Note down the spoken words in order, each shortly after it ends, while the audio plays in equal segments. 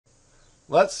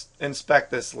let's inspect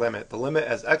this limit. The limit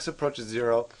as x approaches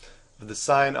 0 of the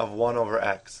sine of 1 over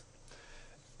x.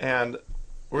 And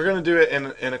we're going to do it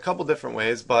in a couple different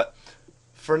ways, but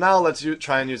for now let's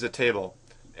try and use a table.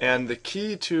 And the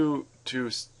key to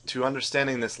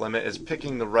understanding this limit is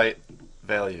picking the right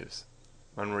values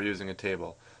when we're using a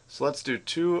table. So let's do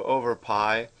 2 over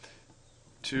pi,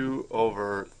 2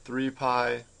 over 3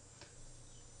 pi,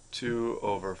 2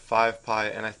 over 5 pi,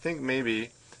 and I think maybe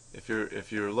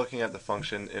if you're looking at the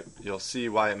function, you'll see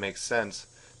why it makes sense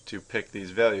to pick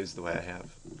these values the way I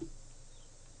have.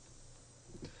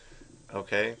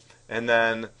 Okay, and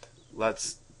then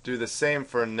let's do the same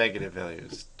for negative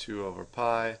values. 2 over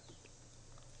pi,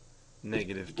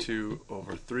 negative 2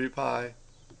 over 3 pi,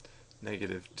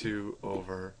 negative 2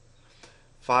 over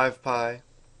 5 pi,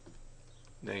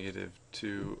 negative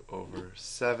 2 over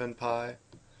 7 pi,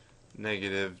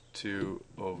 negative 2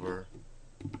 over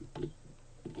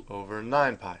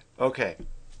 9 pi. Okay,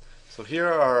 so here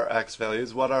are our x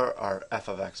values. What are our f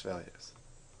of x values?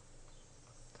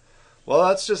 Well,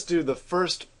 let's just do the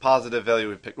first positive value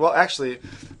we picked. Well, actually,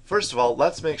 first of all,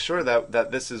 let's make sure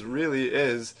that this really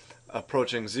is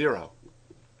approaching 0.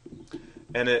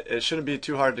 And it shouldn't be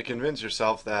too hard to convince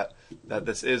yourself that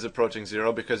this is approaching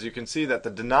 0, because you can see that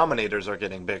the denominators are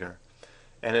getting bigger.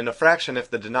 And in a fraction, if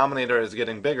the denominator is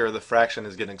getting bigger, the fraction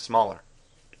is getting smaller.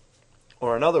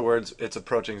 Or in other words, it's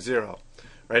approaching 0.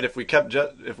 Right? If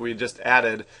we just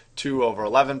added 2 over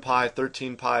 11 pi,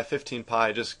 13 pi, 15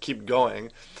 pi, just keep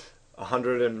going,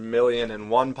 100 million and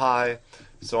 1 pi,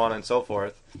 so on and so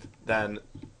forth, then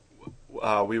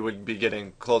we would be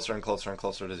getting closer and closer and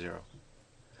closer to 0.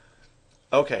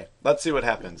 Okay, let's see what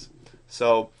happens.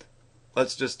 So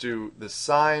let's just do the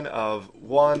sine of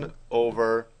 1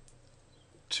 over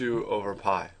 2 over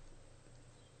pi.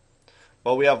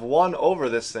 Well, we have 1 over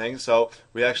this thing, so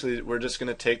we're just going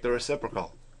to take the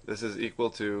reciprocal. This is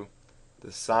equal to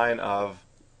the sine of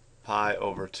pi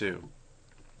over 2.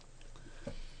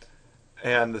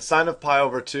 And the sine of pi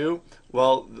over 2,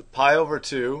 well, pi over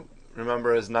 2,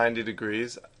 remember, is 90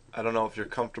 degrees. I don't know if you're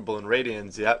comfortable in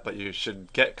radians yet, but you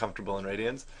should get comfortable in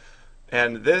radians.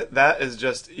 And that is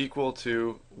just equal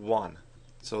to 1.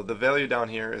 So the value down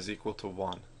here is equal to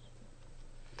 1.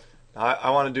 Now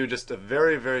I want to do just a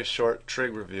very, very short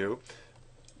trig review.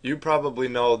 You probably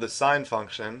know the sine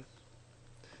function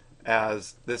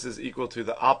as this is equal to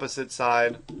the opposite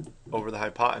side over the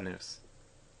hypotenuse.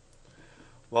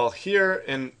 Well, here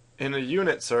in a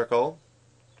unit circle,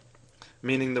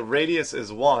 meaning the radius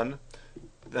is 1,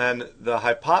 then the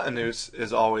hypotenuse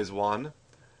is always 1,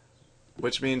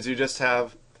 which means you just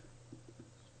have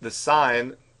the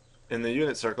sine in the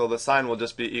unit circle. The sine will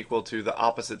just be equal to the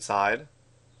opposite side.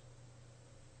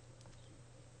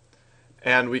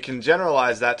 And we can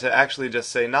generalize that to actually just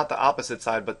say not the opposite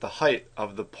side, but the height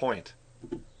of the point.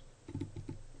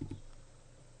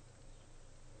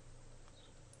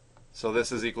 So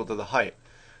this is equal to the height.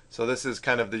 So this is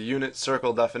kind of the unit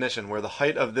circle definition, where the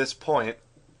height of this point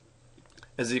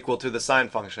is equal to the sine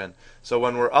function. So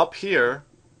when we're up here,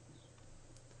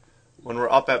 when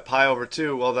we're up at pi over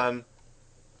 2, well then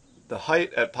the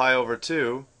height at pi over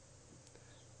 2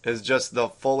 is just the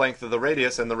full length of the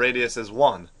radius, and the radius is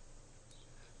 1.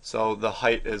 So the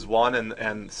height is 1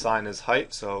 and sine is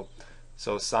height, so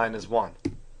sine is 1.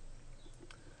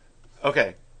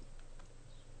 Okay.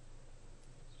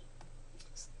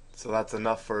 So that's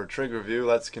enough for a trig review.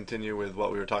 Let's continue with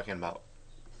what we were talking about.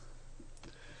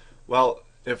 Well,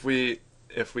 if we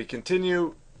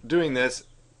continue doing this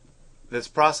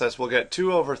process, we'll get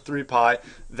 2 over 3 pi.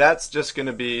 That's just going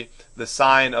to be the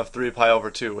sine of 3 pi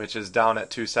over 2, which is down at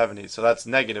 270. So that's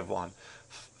negative 1.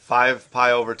 5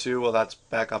 pi over 2, well, that's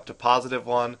back up to positive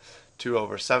 1. 2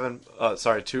 over 7,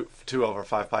 2 over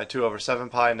 5 pi, 2 over 7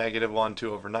 pi, negative 1,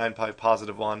 2 over 9 pi,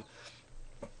 positive 1.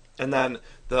 And then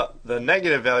the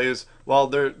negative values, well,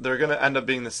 they're going to end up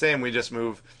being the same. We just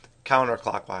move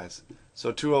counterclockwise.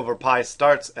 So 2 over pi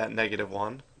starts at negative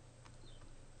 1.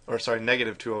 Or sorry,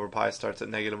 negative 2 over pi starts at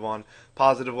negative 1.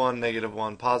 Positive 1, negative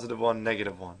 1, positive 1,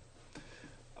 negative 1.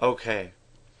 Okay.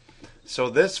 So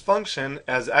this function,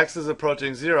 as x is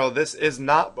approaching 0, this is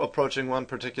not approaching one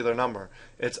particular number.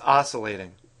 It's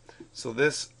oscillating. So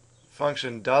this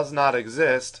function does not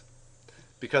exist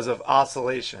because of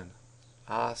oscillation.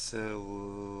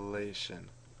 Oscillation.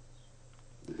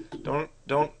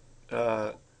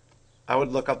 I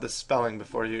would look up the spelling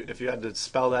before if you had to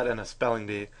spell that in a spelling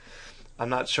bee. I'm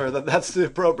not sure that that's the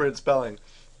appropriate spelling.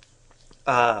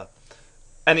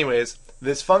 Anyways,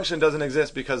 this function doesn't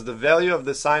exist because the value of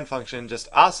the sine function just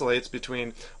oscillates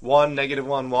between 1, negative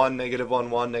 1, 1, negative 1,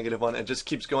 1, negative 1. It just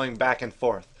keeps going back and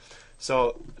forth.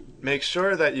 So make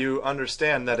sure that you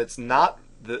understand that it's not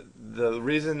the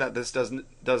reason that this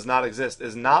does not exist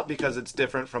is not because it's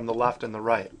different from the left and the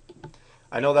right.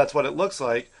 I know that's what it looks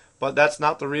like, but that's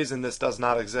not the reason this does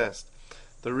not exist.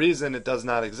 The reason it does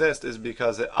not exist is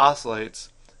because it oscillates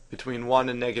between 1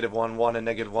 and -1, 1 and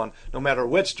 -1, no matter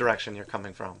which direction you're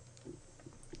coming from.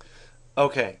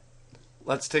 Okay,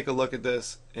 let's take a look at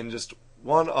this in just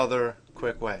one other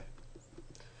quick way.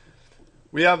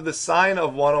 We have the sine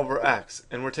of 1 over x,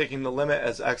 and we're taking the limit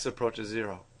as x approaches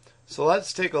 0. So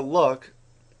let's take a look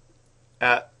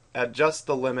at just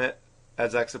the limit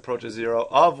as x approaches 0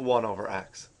 of 1 over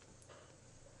x.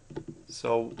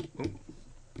 So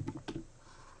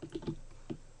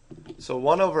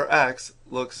 1 over x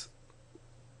looks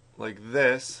like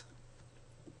this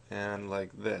and like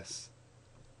this.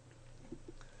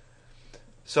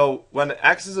 So when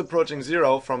x is approaching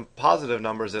 0, from positive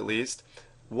numbers at least,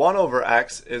 1 over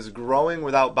x is growing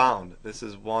without bound. This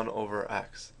is 1 over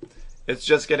x. It's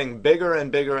just getting bigger and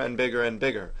bigger and bigger and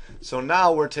bigger. So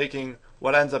now we're taking,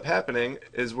 what ends up happening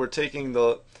is we're taking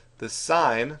the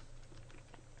sine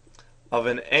of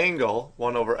an angle,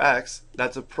 1 over x,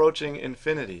 that's approaching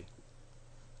infinity.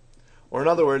 Or in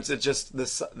other words, it just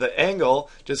the angle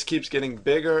just keeps getting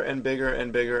bigger and bigger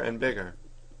and bigger and bigger.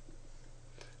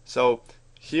 So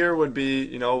here would be,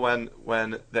 you know,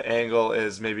 when the angle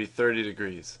is maybe 30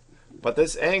 degrees. But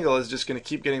this angle is just going to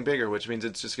keep getting bigger, which means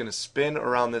it's just going to spin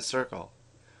around this circle.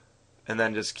 And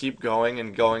then just keep going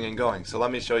and going and going. So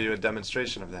let me show you a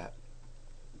demonstration of that.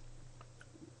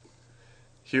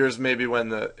 Here's maybe when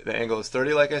the angle is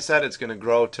 30, like I said, it's going to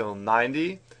grow till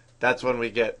 90. That's when we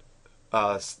get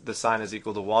the sine is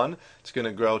equal to 1. It's going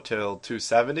to grow till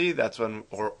 270. That's when,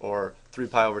 or 3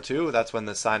 pi over 2. That's when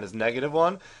the sine is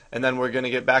 -1. And then we're going to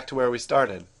get back to where we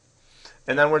started.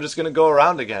 And then we're just going to go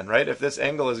around again, right? If this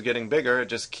angle is getting bigger, it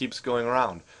just keeps going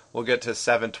around. We'll get to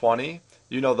 720.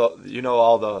 You know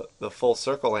all the full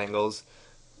circle angles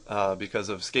because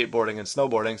of skateboarding and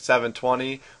snowboarding.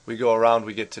 720. We go around,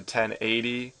 we get to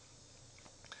 1080.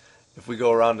 If we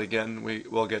go around again,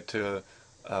 we'll get to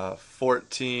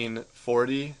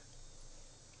 1440.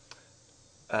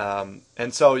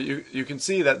 And so you can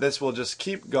see that this will just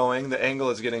keep going. The angle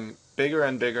is getting bigger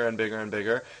and bigger and bigger and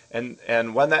bigger.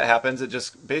 And when that happens, it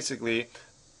just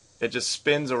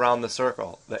spins around the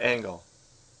circle, the angle,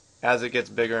 as it gets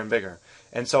bigger and bigger.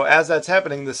 And so as that's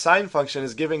happening, the sine function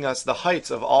is giving us the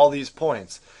heights of all these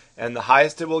points. And the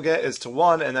highest it will get is to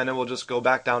 1, and then it will just go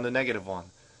back down to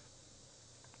 -1.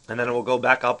 And then it will go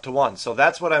back up to 1. So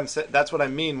that's what I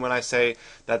mean when I say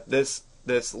that this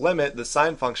limit, the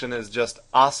sine function, is just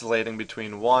oscillating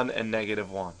between 1 and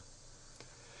 -1.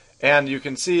 And you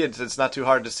can see it's not too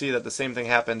hard to see that the same thing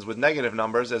happens with negative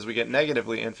numbers. As we get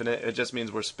negatively infinite, it just means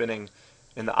we're spinning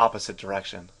in the opposite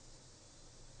direction.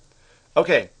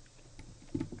 Okay,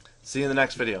 see you in the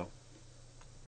next video.